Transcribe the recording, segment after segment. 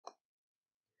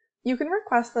You can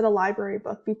request that a library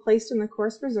book be placed in the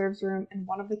course reserves room in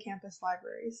one of the campus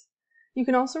libraries. You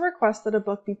can also request that a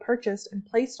book be purchased and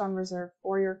placed on reserve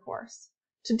for your course.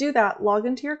 To do that, log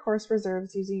into your course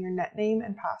reserves using your NetName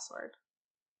and password.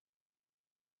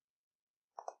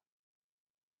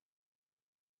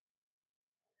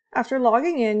 After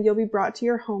logging in, you'll be brought to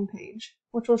your home page,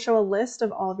 which will show a list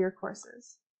of all of your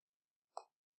courses.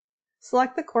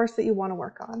 Select the course that you want to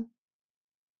work on.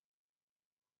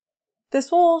 This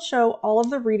will show all of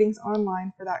the readings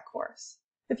online for that course.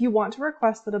 If you want to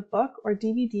request that a book or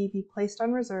DVD be placed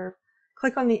on reserve,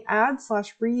 click on the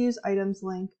Add/Reuse Items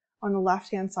link on the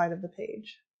left-hand side of the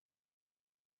page.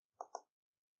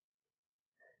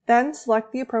 Then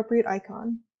select the appropriate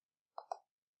icon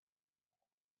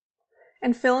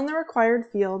and fill in the required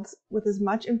fields with as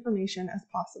much information as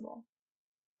possible.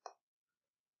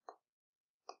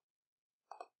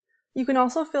 You can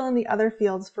also fill in the other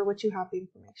fields for which you have the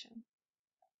information.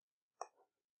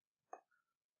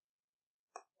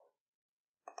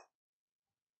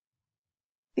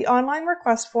 The online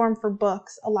request form for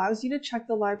books allows you to check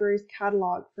the library's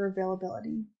catalog for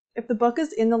availability. If the book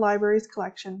is in the library's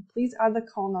collection, please add the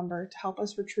call number to help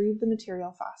us retrieve the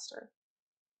material faster.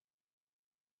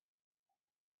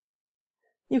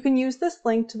 You can use this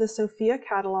link to the Sophia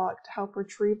catalog to help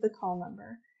retrieve the call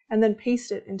number, and then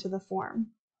paste it into the form.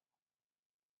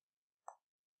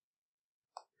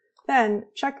 Then,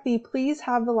 check the Please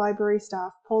have the library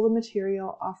staff pull the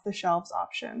material off the shelves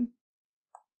option.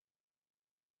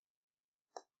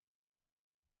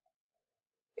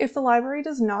 If the library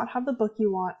does not have the book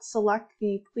you want, select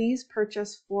the Please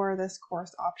purchase for this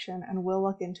course option and we'll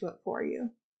look into it for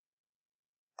you.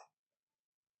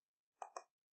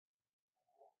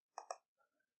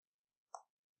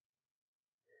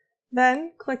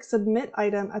 Then click Submit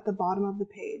Item at the bottom of the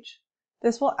page.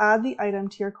 This will add the item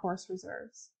to your course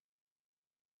reserves.